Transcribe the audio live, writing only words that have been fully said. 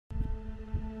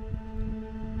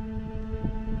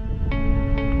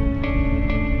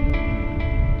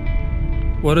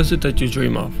What is it that you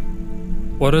dream of?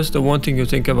 What is the one thing you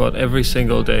think about every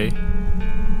single day?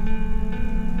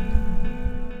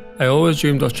 I always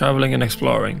dreamed of traveling and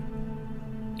exploring.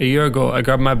 A year ago, I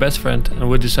grabbed my best friend and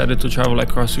we decided to travel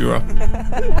across Europe.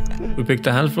 We picked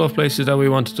a handful of places that we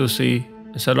wanted to see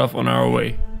and set off on our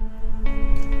way.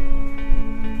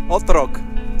 Otrok.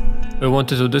 We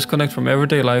wanted to disconnect from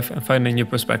everyday life and find a new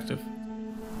perspective.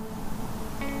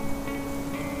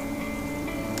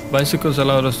 Bicycles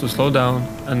allowed us to slow down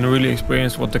and really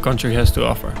experience what the country has to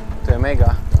offer. To je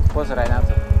mega. Pozeraj na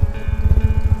to.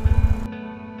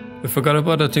 We forgot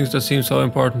about the things that seemed so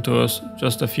important to us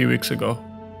just a few weeks ago.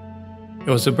 It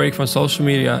was a break from social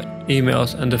media,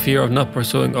 emails, and the fear of not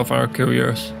pursuing of our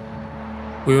careers.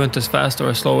 We went as fast or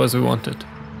as slow as we wanted.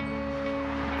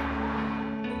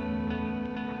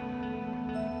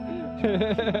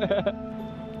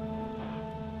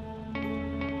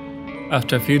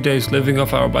 After a few days, living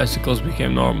off our bicycles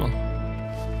became normal.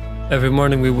 Every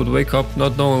morning we would wake up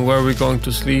not knowing where we're going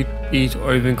to sleep, eat,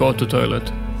 or even go to the toilet.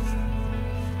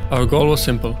 Our goal was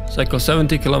simple: cycle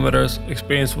 70 kilometers,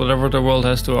 experience whatever the world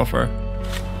has to offer,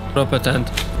 put up a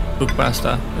tent, cook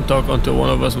pasta, and talk until one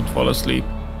of us would fall asleep.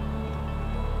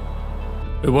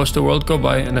 We watched the world go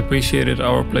by and appreciated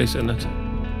our place in it.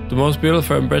 The most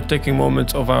beautiful and breathtaking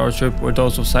moments of our trip were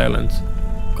those of silence,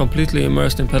 completely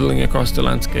immersed in pedaling across the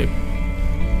landscape.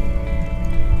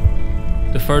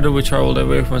 The further we traveled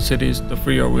away from cities, the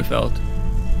freer we felt.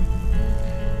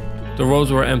 The roads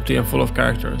were empty and full of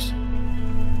characters.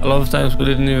 A lot of times we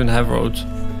didn't even have roads.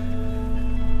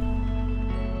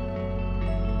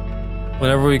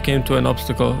 Whenever we came to an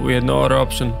obstacle, we had no other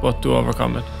option but to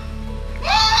overcome it.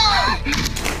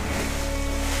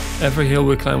 Every hill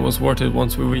we climbed was worth it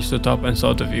once we reached the top and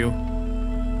saw the view.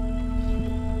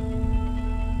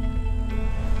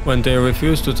 When they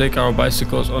refused to take our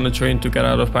bicycles on a train to get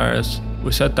out of Paris,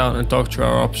 we sat down and talked through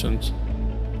our options.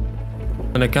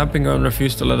 When a camping ground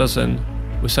refused to let us in,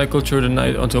 we cycled through the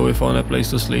night until we found a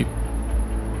place to sleep.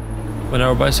 When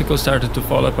our bicycles started to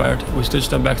fall apart, we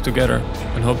stitched them back together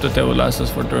and hoped that they would last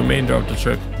us for the remainder of the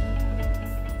trip.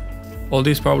 All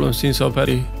these problems seemed so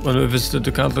petty when we visited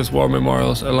the countless war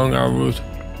memorials along our route.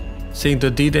 Seeing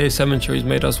the D-Day cemeteries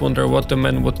made us wonder what the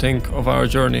men would think of our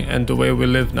journey and the way we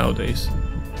live nowadays.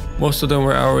 Most of them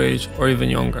were our age or even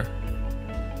younger.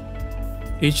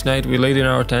 Each night we laid in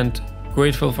our tent,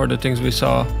 grateful for the things we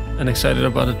saw and excited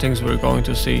about the things we were going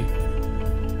to see.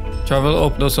 Travel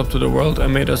opened us up to the world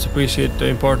and made us appreciate the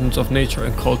importance of nature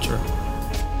and culture.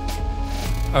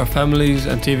 Our families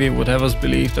and TV would have us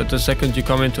believe that the second you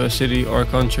come into a city or a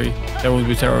country, there would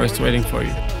be terrorists waiting for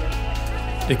you.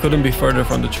 They couldn't be further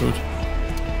from the truth.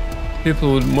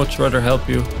 People would much rather help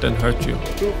you than hurt you.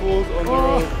 Two fools on the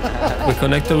road. We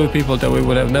connected with people that we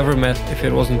would have never met if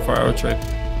it wasn't for our trip.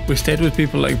 We stayed with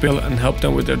people like Bill and helped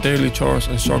them with their daily chores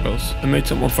and struggles and made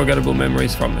some unforgettable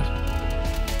memories from it.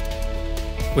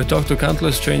 We talked to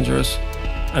countless strangers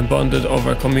and bonded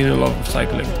over a communal love of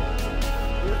cycling.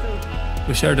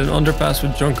 We shared an underpass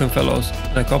with drunken fellows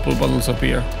and a couple bottles of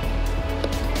beer.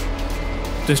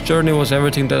 This journey was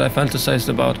everything that I fantasized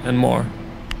about and more.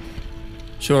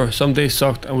 Sure, some days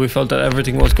sucked and we felt that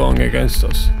everything was going against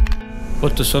us.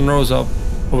 But the sun rose up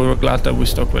and we were glad that we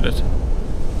stuck with it.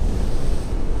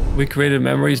 We created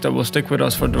memories that will stick with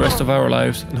us for the rest of our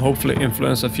lives and hopefully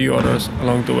influence a few others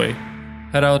along the way.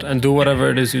 Head out and do whatever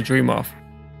it is you dream of.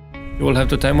 You will have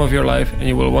the time of your life and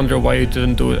you will wonder why you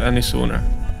didn't do it any sooner.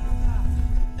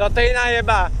 To ty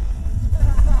najeba.